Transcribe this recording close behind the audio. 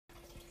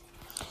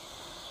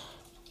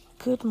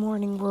Good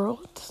morning,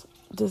 world.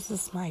 This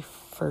is my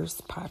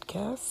first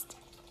podcast.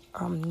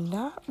 I'm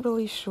not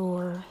really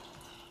sure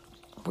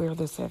where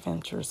this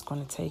adventure is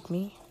going to take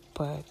me,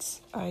 but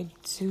I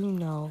do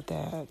know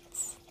that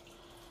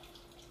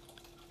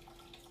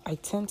I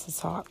tend to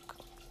talk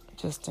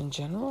just in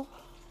general.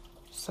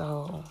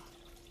 So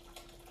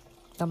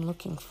I'm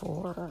looking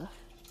for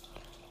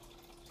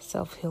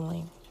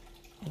self-healing,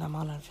 and I'm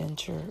on an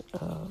adventure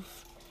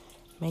of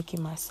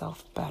making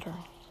myself better.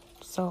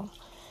 So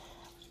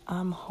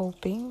I'm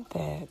hoping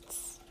that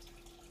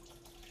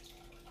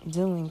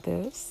doing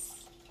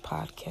this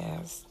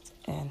podcast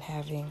and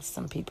having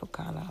some people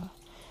kind of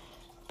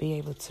be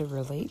able to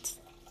relate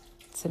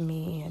to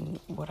me and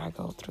what I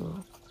go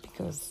through,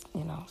 because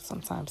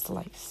sometimes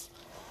life's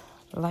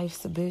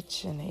a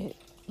bitch and it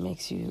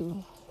makes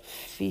you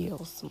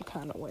feel some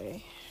kind of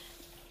way,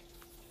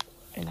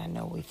 and I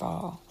know we've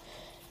all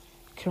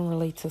can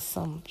relate to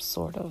some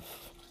sort of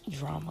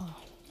drama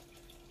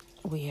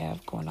we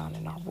have going on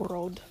in our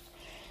world.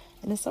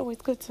 And it's always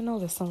good to know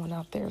that someone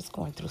out there is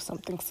going through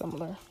something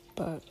similar.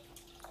 But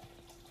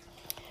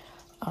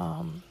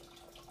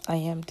I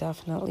am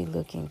definitely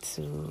looking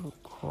to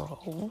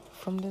grow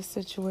from this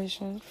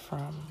situation,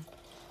 from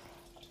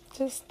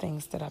just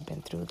things that I've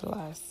been through the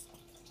last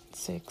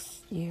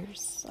 6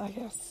 years, I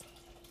guess,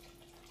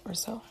 or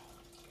so.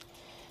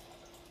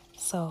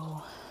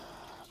 So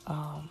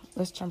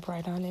let's jump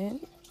right on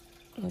in.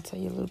 I'm going to tell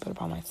you a little bit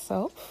about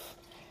myself.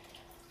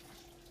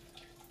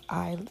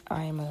 I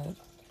am a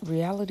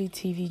reality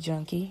TV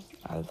junkie.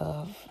 I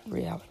love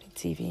reality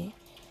TV.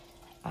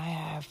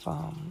 I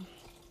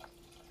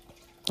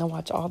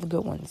watch all the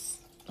good ones.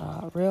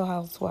 Real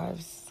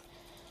Housewives,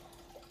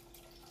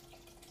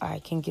 I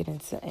can get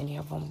into any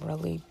of them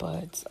really,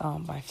 but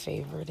my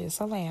favorite is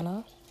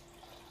Atlanta.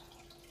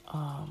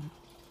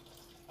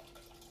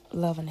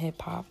 Love and Hip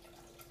Hop,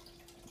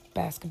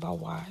 Basketball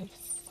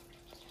Wives,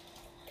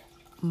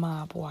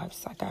 Mob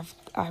Wives. Like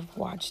I've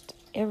watched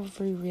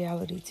every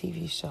reality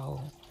TV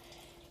show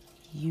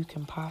you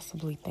can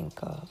possibly think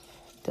of.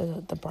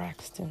 The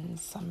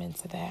Braxtons, I'm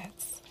into that.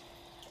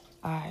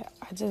 I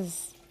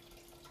just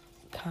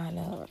kind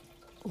of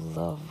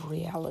love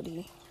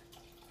reality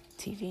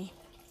TV.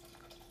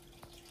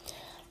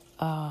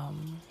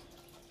 I'm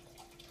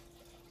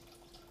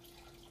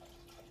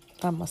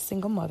a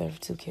single mother of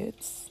 2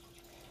 kids,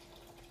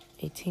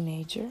 a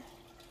teenager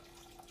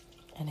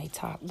and a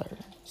toddler.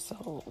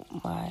 So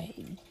my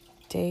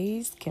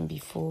days can be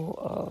full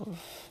of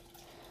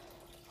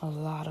a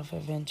lot of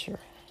adventure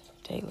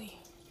daily.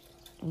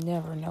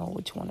 Never know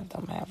which one of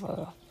them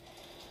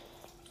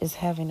is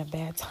having a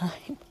bad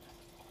time.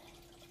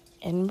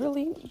 And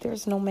really,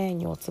 there's no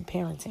manual to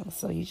parenting,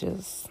 so you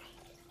just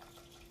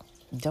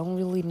don't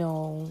really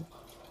know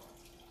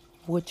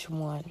which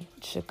one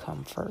should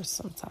come first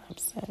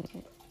sometimes.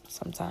 And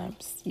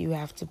sometimes you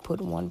have to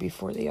put one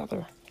before the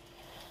other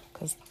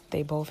because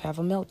they both have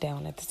a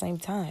meltdown at the same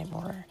time,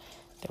 or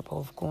they're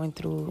both going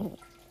through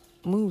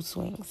mood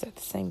swings at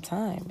the same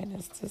time. And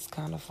it's just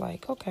kind of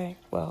like, okay,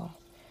 well,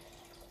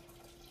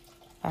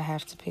 I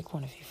have to pick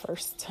one of you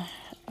first.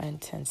 I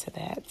intend to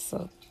that.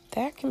 So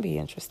that can be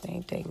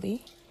interesting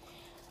daily.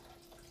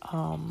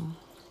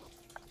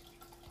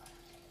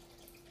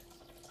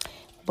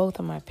 Both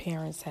of my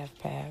parents have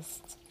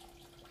passed.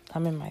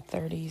 I'm in my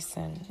 30s,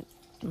 and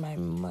my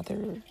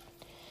mother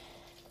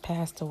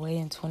passed away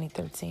in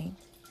 2013.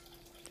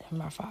 And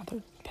my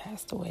father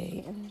passed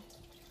away in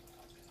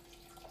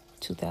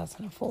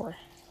 2004.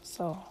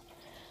 So,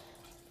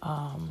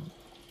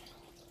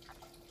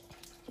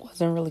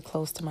 wasn't really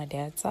close to my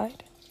dad's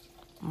side,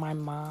 my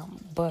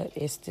mom, but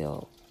it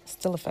still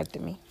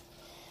affected me.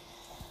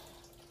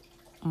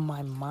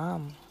 My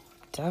mom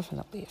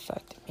definitely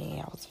affected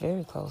me. I was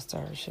very close to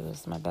her. She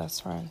was my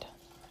best friend.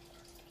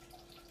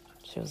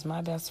 She was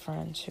my best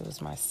friend. She was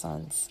my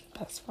son's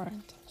best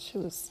friend. She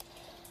was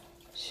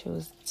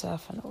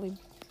definitely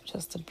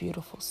just a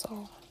beautiful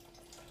soul.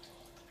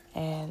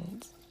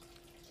 And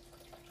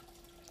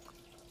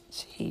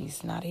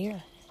she's not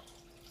here.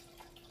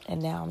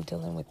 And now I'm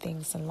dealing with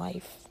things in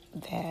life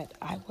that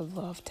I would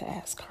love to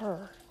ask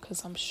her,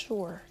 because I'm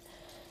sure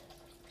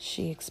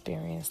she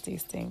experienced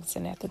these things.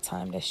 And at the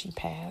time that she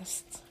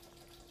passed,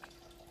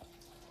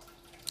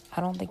 I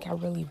don't think I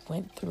really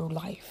went through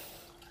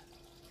life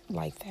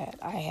like that.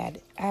 I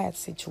had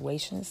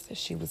situations that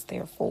she was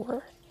there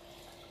for,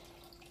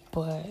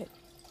 but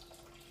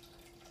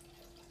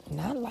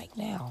not like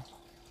now.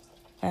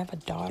 I have a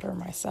daughter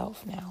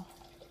myself now.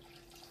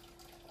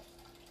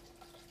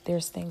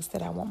 There's things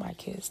that I want my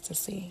kids to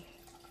see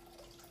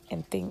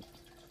and think,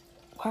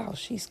 wow,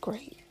 she's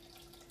great.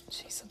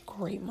 She's a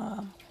great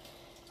mom.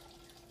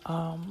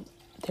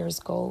 There's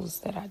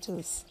goals that I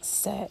just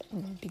set,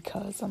 and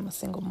because I'm a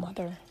single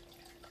mother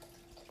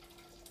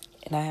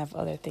and I have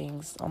other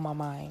things on my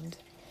mind,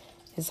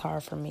 it's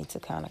hard for me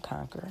to kind of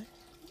conquer.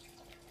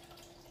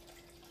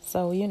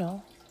 So,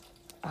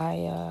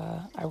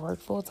 I work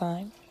full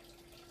time.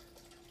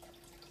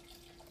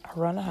 I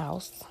run a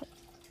house.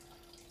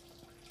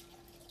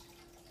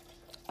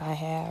 I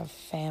have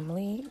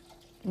family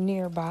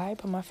nearby,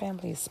 but my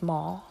family is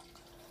small.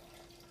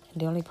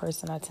 The only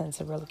person I tend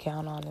to really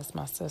count on is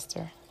my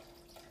sister.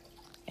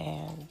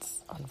 And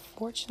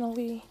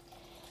unfortunately,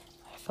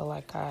 I feel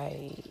like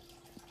I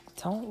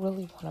don't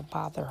really want to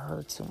bother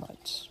her too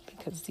much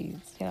because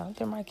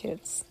they're my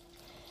kids.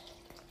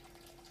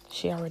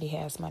 She already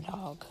has my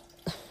dog.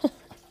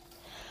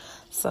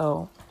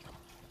 So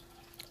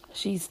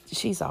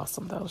she's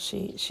awesome though.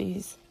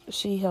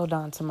 She held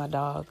on to my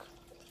dog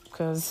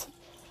because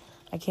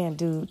I can't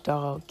do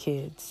dog,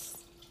 kids,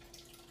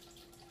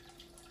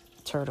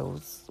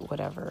 turtles,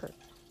 whatever,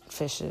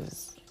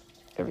 fishes,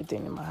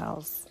 everything in my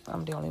house.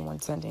 I'm the only one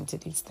tending to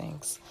these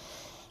things.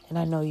 And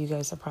I know you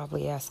guys are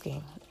probably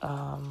asking,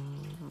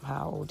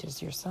 how old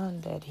is your son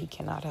that he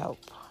cannot help?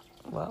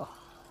 Well,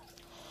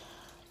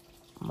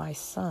 my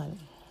son,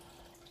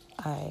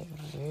 I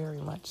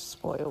very much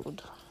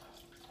spoiled.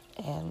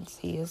 And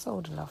he is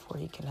old enough where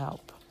he can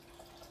help.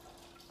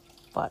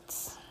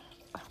 But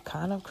I've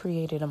kind of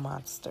created a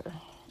monster.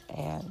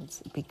 And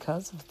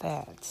because of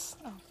that,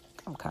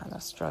 I'm kind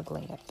of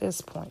struggling at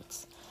this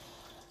point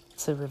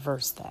to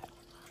reverse that.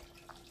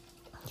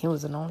 He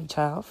was an only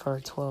child for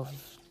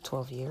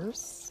 12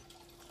 years.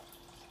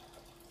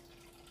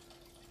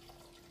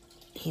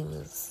 He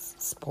was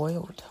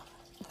spoiled,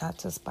 not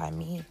just by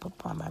me, but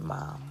by my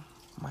mom,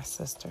 my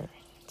sister.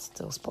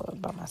 Still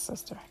spoiled by my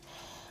sister.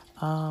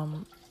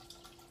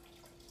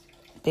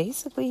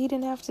 Basically, he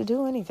didn't have to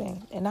do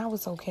anything, and I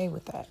was okay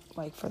with that.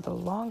 Like, for the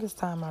longest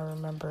time, I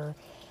remember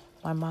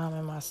my mom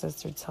and my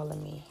sister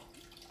telling me,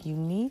 you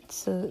need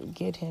to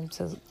get him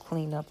to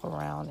clean up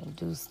around and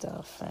do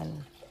stuff.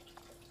 And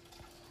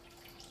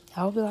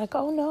I would be like,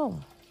 oh, no,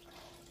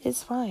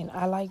 it's fine.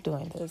 I like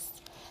doing this.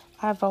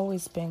 I've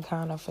always been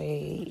kind of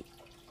I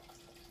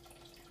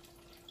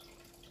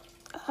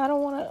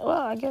don't want to,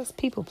 well, I guess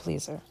people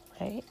pleaser,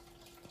 right?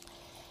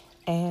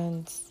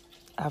 And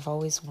I've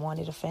always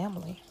wanted a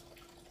family.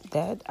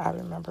 That I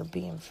remember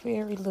being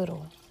very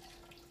little,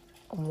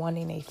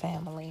 wanting a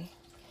family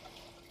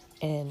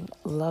and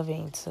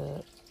loving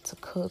to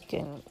cook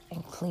and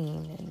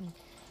clean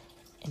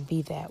and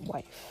be that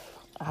wife.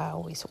 I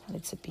always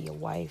wanted to be a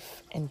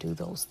wife and do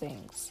those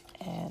things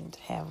and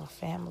have a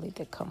family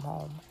that come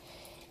home.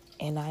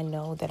 And I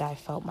know that I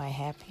felt my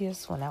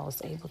happiest when I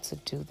was able to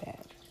do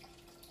that.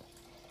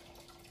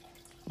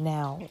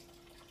 Now,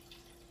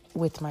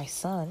 with my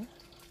son,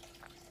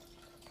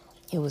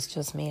 it was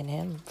just me and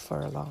him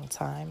for a long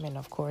time. And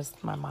of course,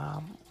 my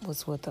mom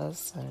was with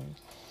us. And,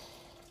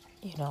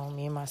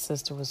 me and my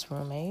sister was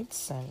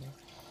roommates. And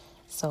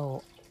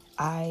so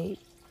I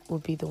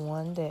would be the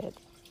one that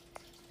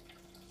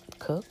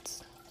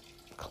cooked,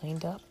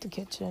 cleaned up the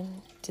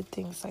kitchen, did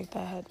things like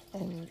that.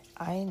 And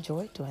I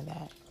enjoyed doing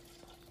that.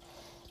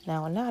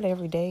 Now, not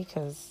every day,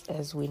 because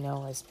as we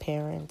know, as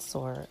parents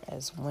or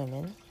as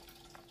women,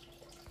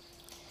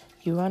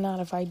 you run out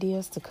of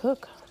ideas to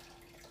cook.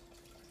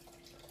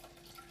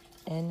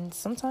 And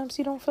sometimes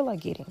you don't feel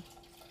like eating.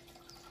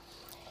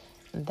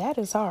 That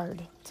is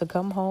hard, to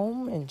come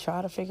home and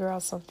try to figure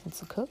out something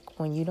to cook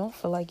when you don't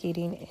feel like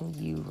eating and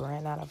you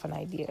ran out of an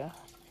idea.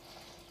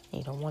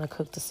 You don't want to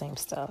cook the same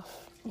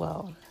stuff.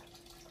 Well,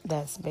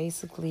 that's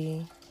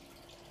basically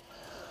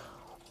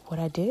what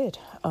I did.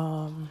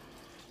 I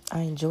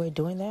enjoyed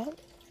doing that.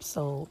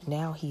 So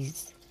now he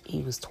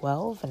was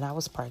 12 and I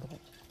was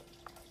pregnant.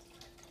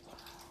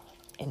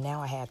 And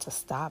now I had to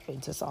stop.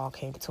 It just all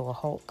came to a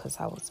halt because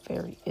I was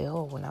very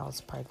ill when I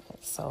was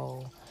pregnant.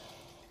 So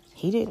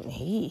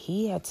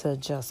he had to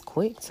adjust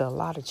quick to a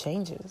lot of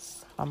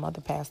changes. My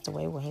mother passed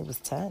away when he was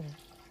 10.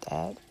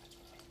 That,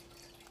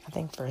 I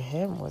think for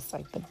him, was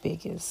like the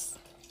biggest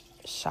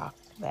shock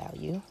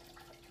value.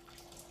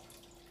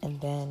 And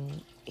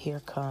then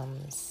here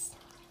comes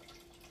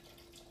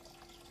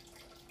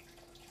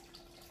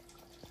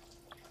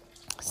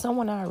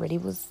someone I already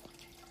was,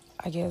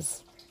 I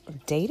guess,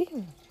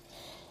 dating.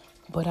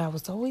 But I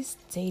was always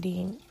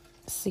dating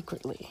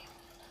secretly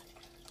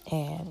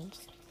and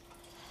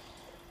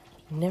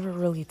never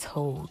really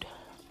told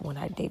when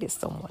I dated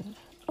someone.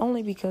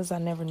 Only because I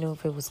never knew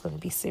if it was going to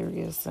be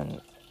serious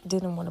and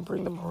didn't want to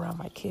bring them around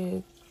my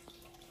kid,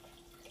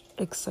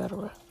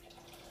 etc.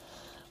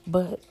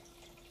 But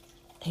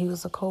he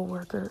was a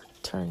co-worker,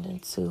 turned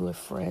into a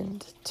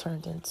friend,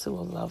 turned into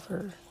a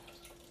lover.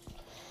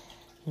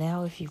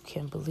 Now, if you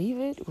can believe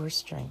it, we're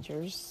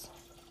strangers.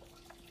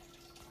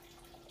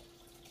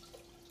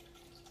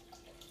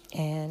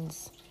 And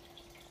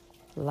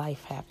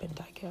life happened,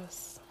 I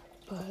guess.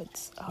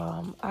 But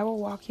I will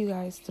walk you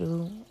guys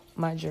through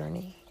my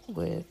journey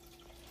with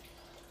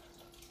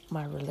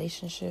my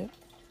relationship,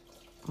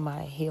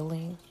 my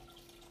healing,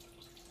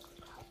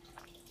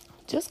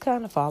 just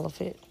kind of all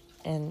of it.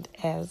 And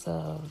as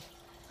of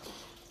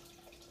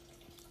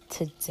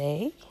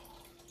today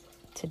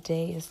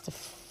is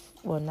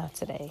not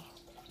today,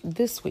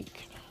 this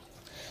week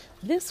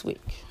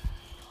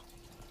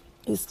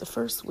is the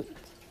first week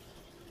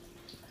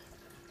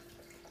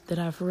that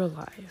I've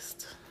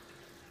realized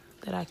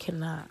that I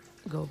cannot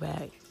go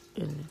back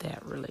in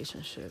that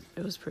relationship.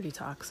 It was pretty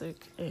toxic,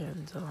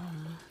 and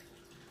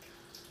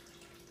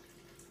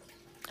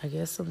I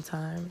guess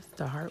sometimes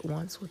the heart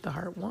wants what the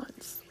heart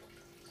wants.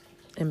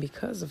 And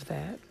because of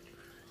that,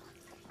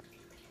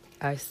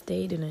 I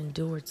stayed and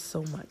endured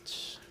so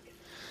much.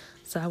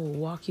 So I will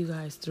walk you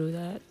guys through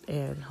that,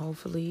 and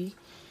hopefully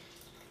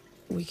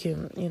we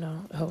can,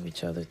 help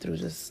each other through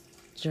this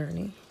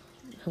journey.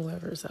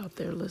 Whoever's out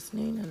there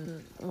listening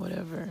and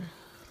whatever.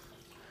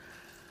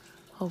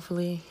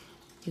 Hopefully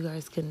you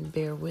guys can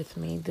bear with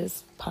me.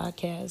 This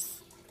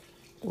podcast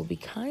will be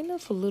kind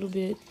of a little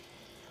bit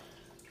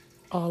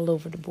all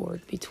over the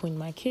board between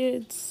my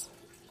kids,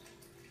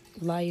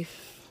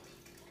 life,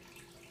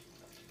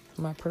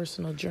 my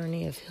personal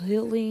journey of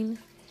healing,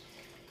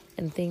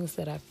 and things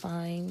that I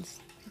find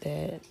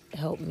that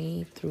help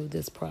me through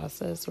this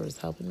process or is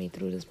helping me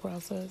through this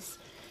process.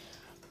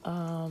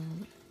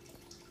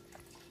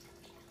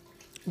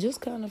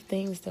 Just kind of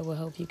things that will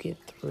help you get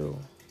through.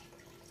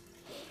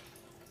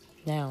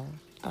 Now,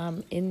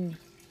 I'm in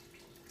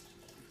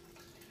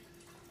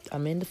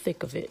the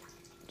thick of it.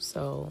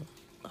 So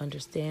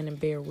understand and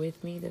bear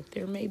with me that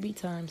there may be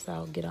times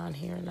I'll get on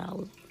here and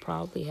I'll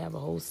probably have a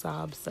whole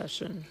sob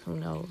session. Who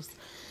knows?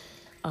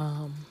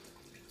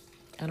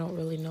 I don't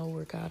really know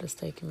where God is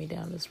taking me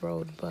down this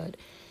road, but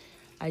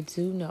I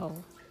do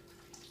know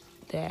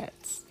that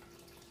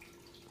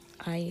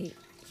I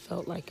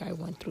felt like I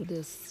went through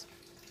this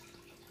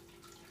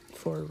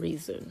for a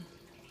reason.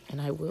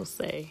 And I will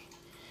say,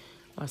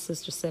 my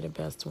sister said it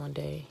best one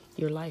day,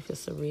 your life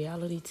is a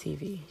reality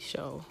TV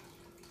show.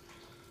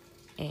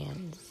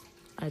 And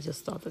I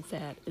just thought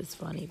that is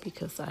funny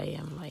because I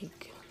am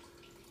like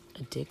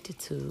addicted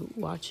to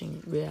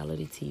watching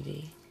reality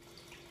TV.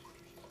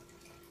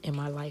 And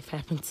my life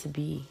happened to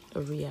be a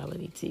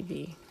reality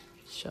TV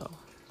show.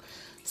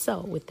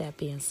 So with that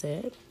being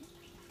said,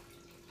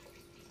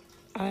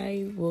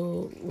 I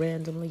will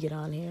randomly get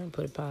on here and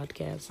put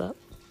podcasts up.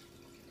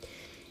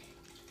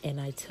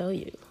 And I tell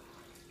you,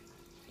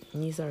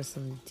 these are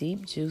some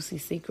deep, juicy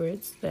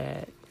secrets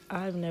that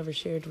I've never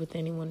shared with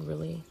anyone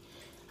really.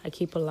 I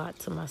keep a lot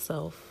to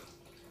myself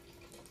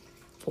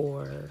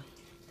for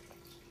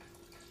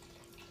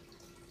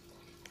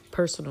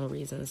personal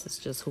reasons. It's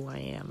just who I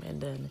am.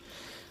 And then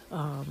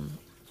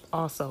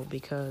also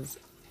because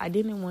I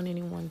didn't want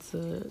anyone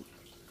to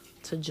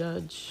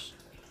judge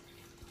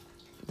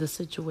the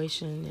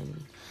situation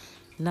and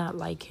not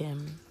like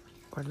him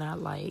or not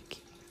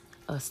like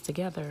us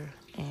together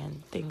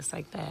and things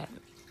like that.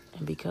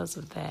 And because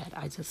of that,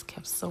 I just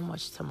kept so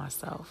much to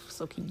myself.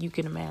 So you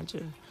can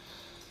imagine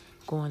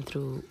going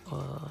through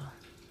a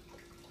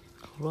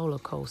roller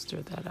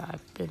coaster that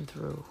I've been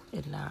through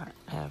and not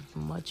have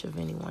much of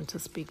anyone to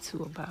speak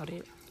to about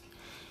it.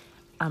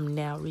 I'm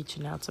now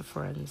reaching out to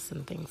friends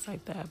and things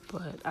like that,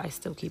 but I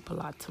still keep a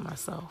lot to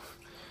myself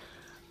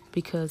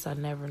because I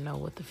never know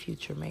what the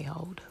future may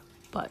hold.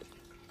 But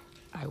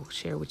I will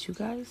share with you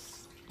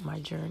guys my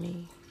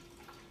journey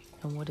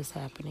and what is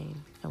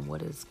happening and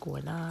what is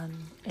going on,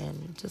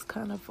 and just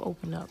kind of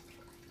open up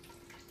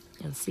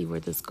and see where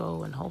this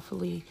goes. And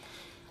hopefully,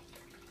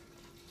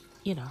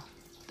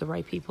 the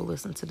right people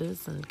listen to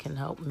this and can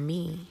help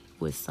me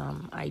with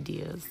some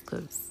ideas,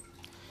 because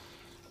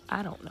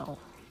I don't know.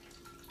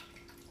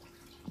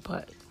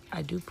 But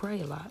I do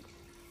pray a lot,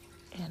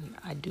 and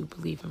I do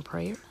believe in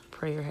prayer.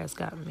 Prayer has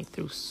gotten me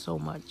through so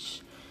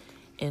much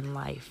in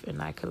life,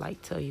 and I could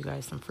tell you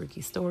guys some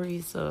freaky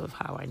stories of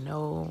how I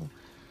know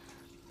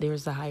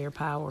there's a higher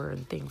power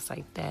and things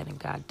like that, and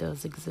God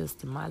does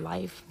exist in my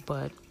life.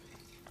 But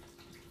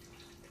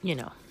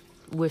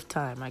with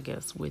time, I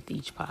guess, with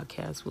each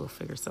podcast, we'll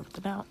figure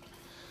something out.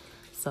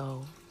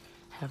 So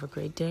have a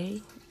great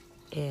day.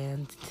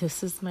 And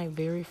this is my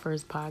very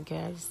first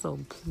podcast, so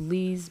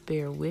please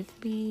bear with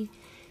me.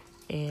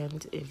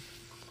 And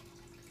if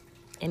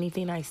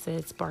anything I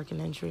said sparking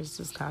interest,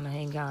 just kind of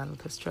hang on,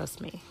 because trust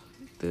me,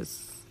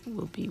 this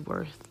will be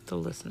worth the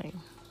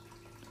listening.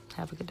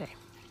 Have a good day.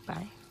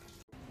 Bye.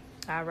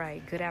 All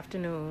right. Good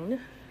afternoon,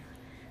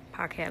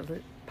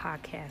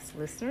 podcast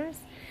listeners.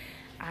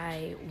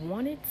 I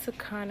wanted to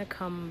kind of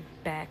come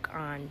back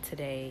on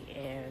today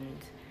and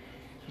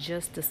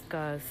just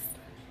discuss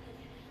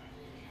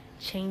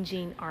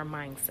changing our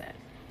mindset.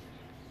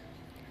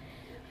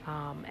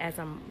 As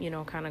I'm,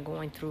 kind of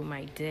going through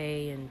my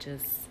day and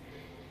just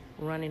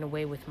running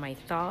away with my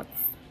thoughts,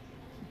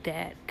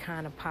 that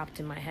kind of popped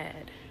in my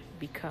head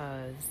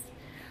because,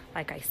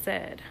 like I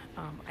said,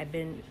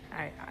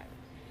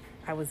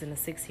 I was in a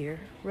 6-year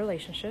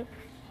relationship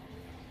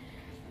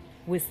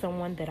with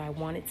someone that I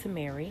wanted to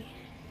marry,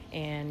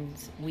 and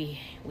we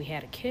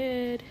had a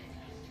kid.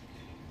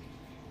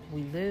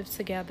 We lived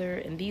together,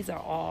 and these are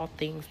all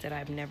things that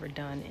I've never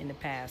done in the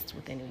past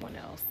with anyone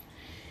else.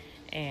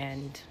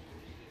 And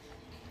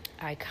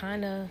I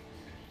kind of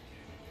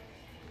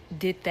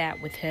did that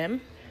with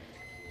him,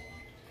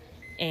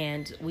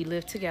 and we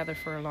lived together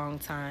for a long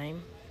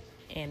time.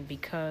 And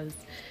because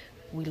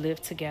we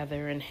lived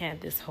together and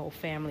had this whole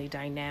family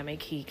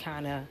dynamic, he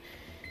kind of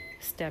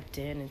stepped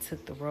in and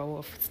took the role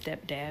of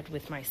stepdad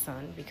with my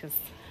son, because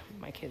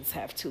my kids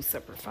have 2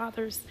 separate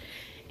fathers.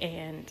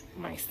 And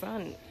my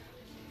son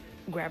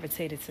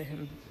gravitated to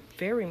him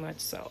very much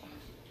so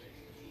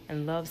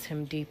and loves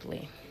him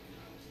deeply.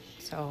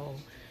 So,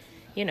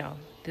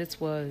 this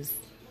was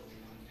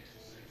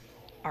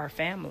our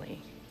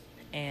family,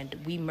 and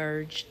we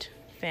merged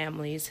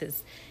families.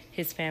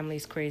 His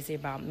family's crazy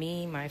about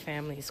me, my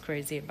family's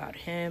crazy about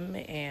him,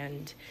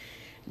 and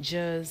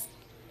just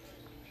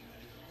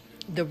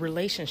the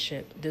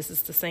relationship. This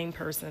is the same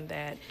person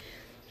that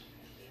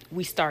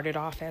we started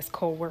off as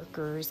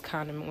co-workers,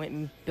 kind of went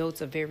and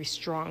built a very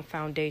strong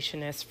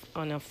foundation as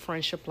on a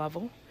friendship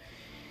level,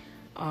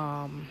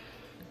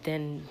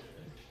 then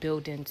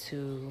build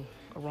into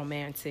a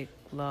romantic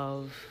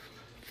love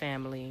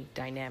family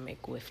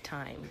dynamic. With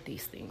time,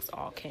 these things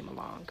all came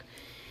along,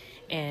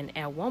 and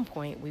at one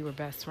point we were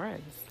best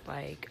friends.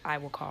 Like, I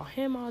would call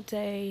him all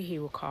day, he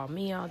would call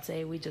me all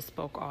day, we just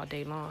spoke all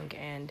day long.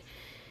 And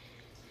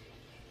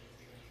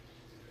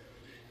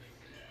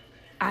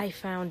I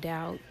found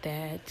out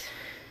that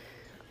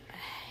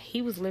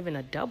he was living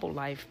a double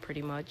life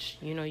pretty much.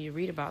 You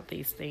read about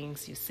these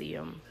things, you see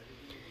them,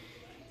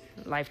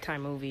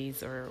 Lifetime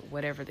movies or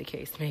whatever the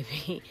case may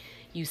be.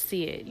 You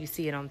see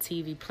it on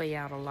TV play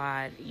out a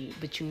lot,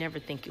 but you never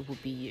think it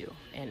would be you.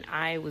 And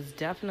I was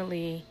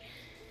definitely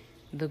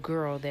the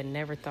girl that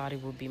never thought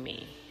it would be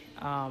me.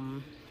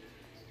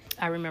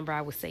 I remember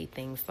I would say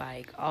things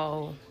like,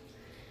 oh,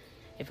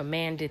 if a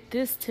man did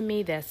this to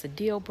me, that's a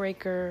deal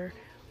breaker.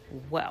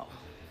 Well,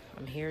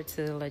 I'm here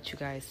to let you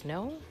guys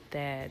know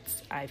that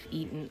I've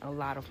eaten a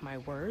lot of my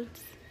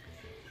words.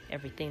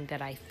 Everything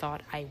that I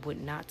thought I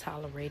would not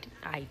tolerate,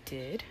 I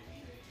did.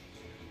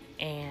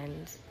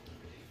 And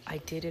I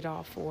did it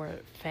all for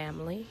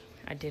family.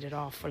 I did it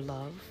all for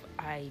love.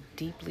 I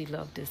deeply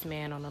loved this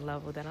man on a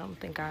level that I don't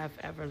think I've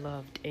ever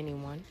loved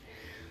anyone.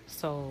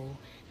 So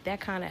that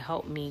kind of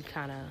helped me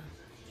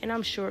and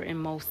I'm sure in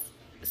most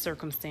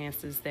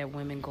circumstances that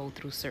women go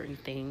through certain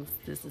things,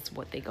 this is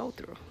what they go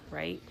through,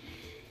 right?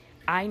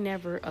 I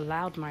never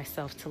allowed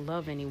myself to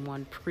love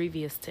anyone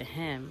previous to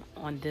him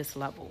on this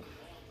level.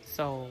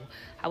 So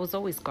I was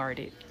always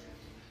guarded.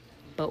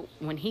 But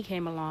when he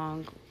came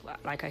along,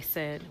 like I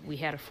said, we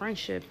had a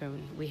friendship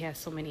and we had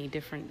so many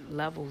different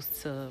levels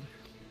to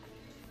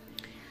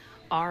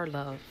our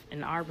love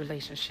and our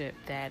relationship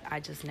that I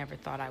just never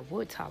thought I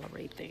would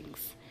tolerate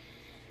things.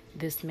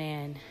 This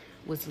man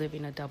was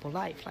living a double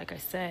life. Like I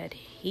said,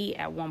 he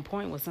at one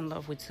point was in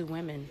love with 2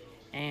 women,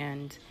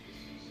 and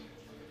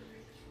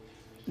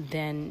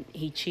then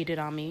he cheated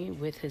on me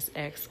with his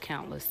ex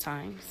countless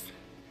times.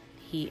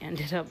 He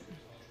ended up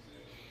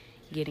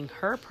getting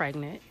her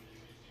pregnant.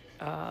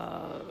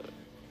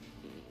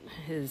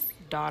 His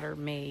daughter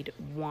made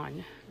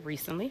 1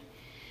 recently.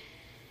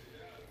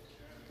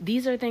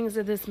 These are things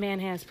that this man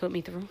has put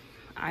me through.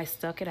 I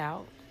stuck it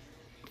out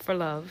for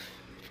love,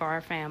 for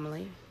our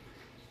family,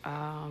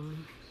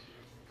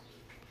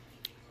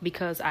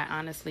 because I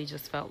honestly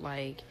just felt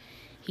like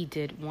he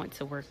did want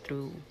to work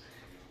through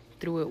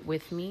it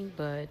with me,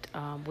 but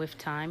with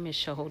time it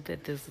showed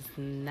that this is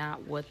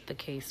not what the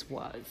case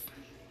was.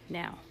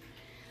 Now,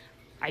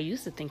 I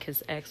used to think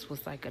his ex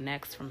was like an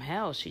ex from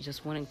hell. She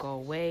just wouldn't go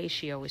away.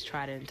 She always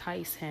tried to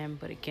entice him.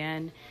 But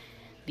again,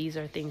 these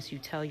are things you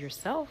tell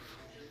yourself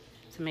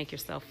to make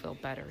yourself feel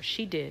better.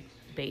 She did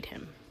bait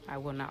him. I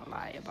will not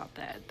lie about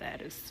that.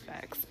 That is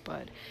facts.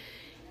 But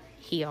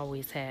he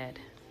always had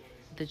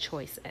the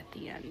choice at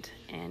the end.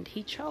 And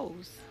he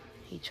chose.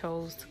 He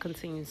chose to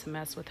continue to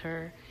mess with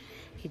her.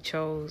 He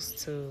chose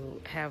to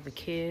have a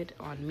kid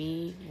on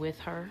me with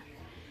her.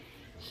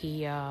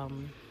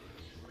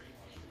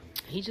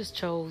 He just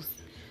chose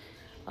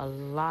a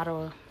lot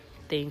of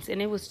things, and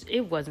it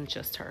wasn't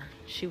just her.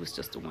 She was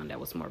just the one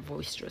that was more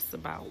boisterous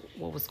about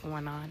what was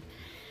going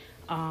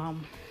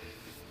on.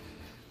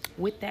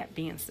 With that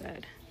being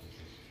said,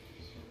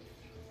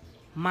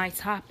 my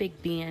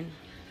topic being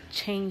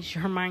change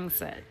your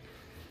mindset.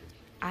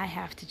 I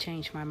have to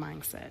change my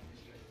mindset.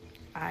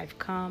 I've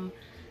come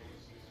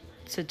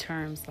to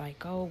terms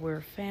like, oh, we're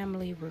a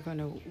family.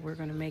 We're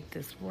gonna make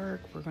this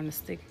work. We're gonna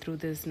stick through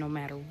this no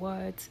matter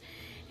what.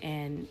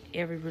 And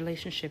every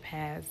relationship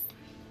has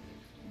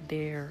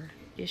their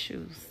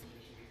issues.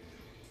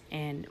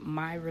 And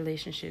my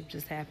relationship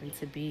just happened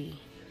to be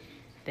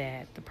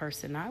that the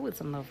person I was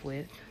in love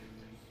with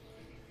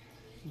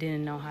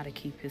didn't know how to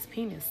keep his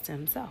penis to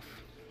himself.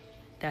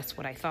 That's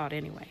what I thought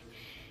anyway.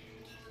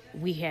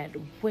 We had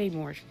way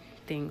more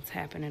things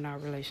happen in our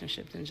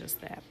relationship than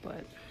just that,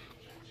 but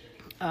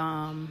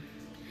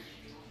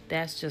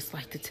that's just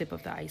like the tip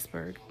of the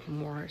iceberg.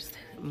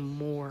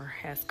 More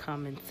has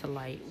come into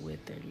light with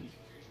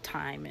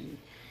time, and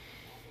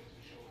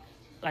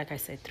like I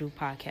said, through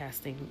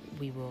podcasting,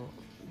 we will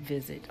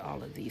visit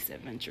all of these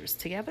adventures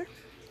together.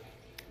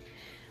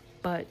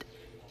 But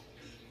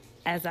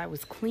as I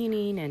was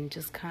cleaning and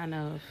just kind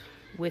of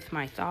with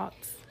my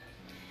thoughts,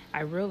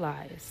 I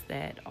realized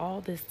that all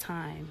this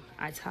time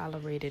I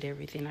tolerated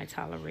everything I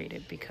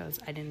tolerated because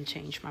I didn't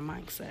change my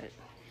mindset.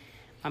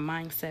 My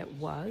mindset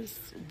was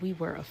we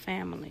were a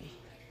family.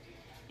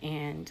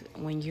 And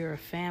when you're a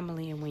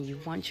family and when you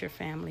want your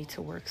family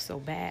to work so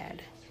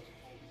bad,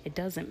 it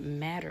doesn't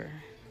matter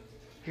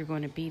You're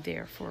going to be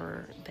there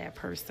for that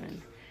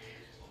person,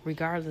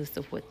 regardless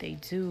of what they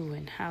do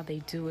and how they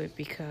do it,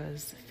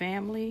 because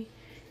family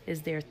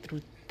is there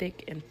through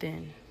thick and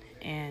thin.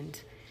 And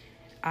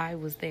I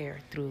was there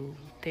through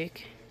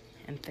thick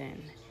and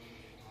thin.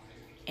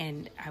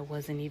 And I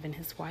wasn't even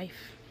his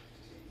wife.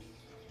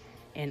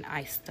 And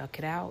I stuck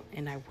it out,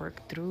 and I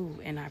worked through,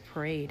 and I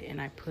prayed, and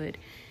I put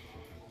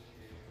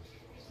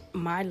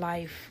my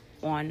life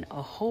on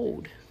a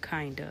hold,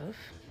 kind of,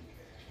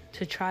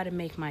 to try to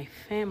make my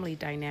family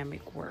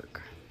dynamic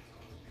work.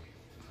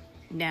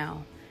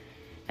 Now,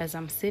 as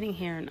I'm sitting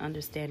here and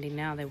understanding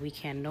now that we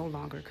can no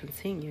longer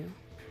continue,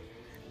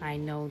 I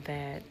know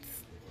that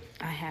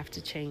I have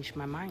to change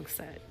my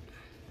mindset.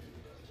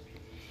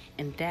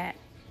 And that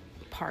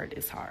part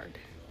is hard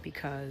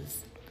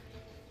because,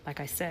 like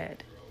I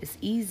said, it's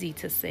easy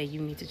to say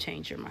you need to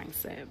change your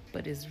mindset,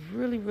 but it's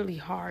really, really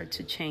hard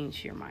to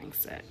change your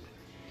mindset.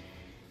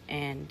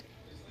 And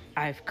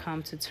I've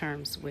come to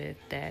terms with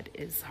that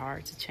it's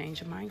hard to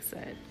change a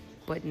mindset.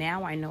 But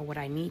now I know what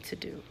I need to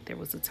do. There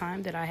was a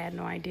time that I had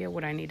no idea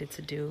what I needed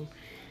to do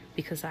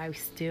because I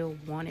still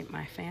wanted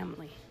my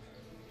family.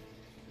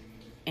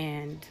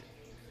 And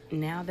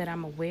now that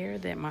I'm aware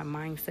that my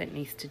mindset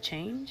needs to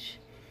change,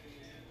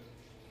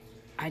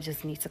 I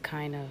just need to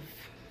kind of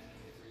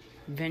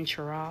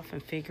venture off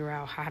and figure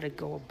out how to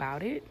go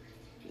about it.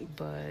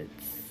 But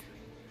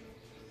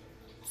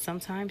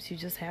sometimes you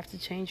just have to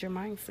change your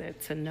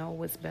mindset to know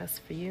what's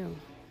best for you.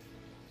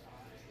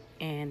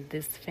 And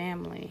this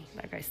family,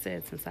 like I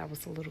said, since I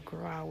was a little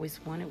girl, I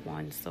always wanted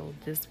one. So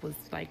this was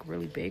like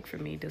really big for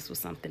me. This was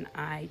something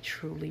I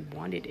truly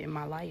wanted in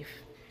my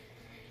life.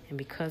 And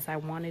because I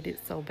wanted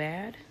it so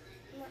bad,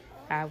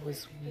 I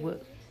was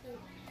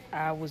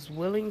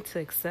willing to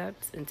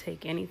accept and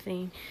take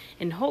anything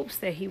in hopes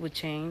that he would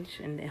change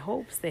and in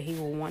hopes that he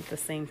will want the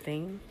same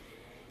thing,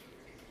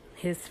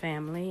 his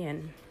family,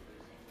 and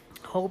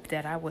hope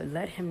that I would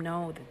let him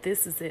know that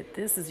this is it,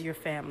 this is your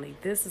family,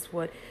 this is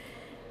what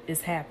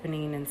is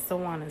happening, and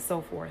so on and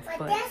so forth.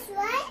 But that's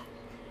what?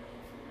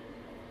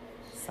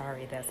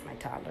 Sorry, that's my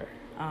toddler.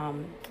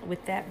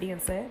 With that being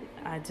said,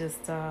 I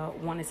just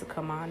wanted to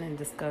come on and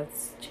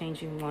discuss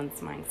changing one's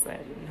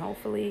mindset, and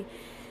hopefully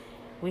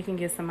we can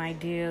get some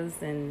ideas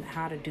and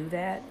how to do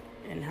that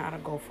and how to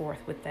go forth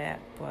with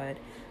that. But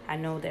I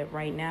know that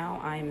right now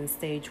I'm in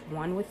stage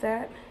 1 with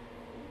that,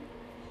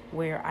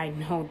 where I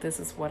know this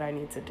is what I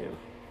need to do.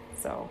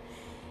 So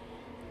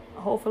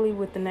hopefully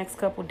with the next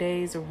couple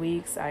days or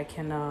weeks, I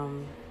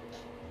can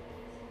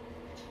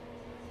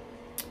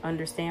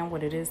understand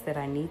what it is that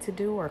I need to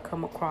do or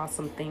come across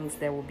some things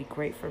that will be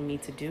great for me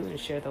to do and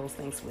share those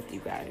things with you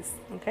guys.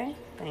 Okay?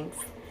 Thanks.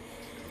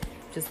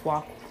 Just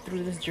walk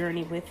through this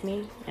journey with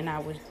me, and I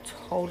would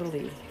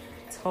totally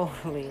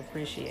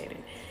appreciate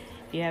it.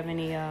 If you have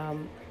any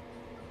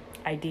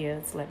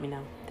ideas, let me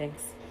know.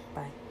 Thanks.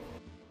 Bye.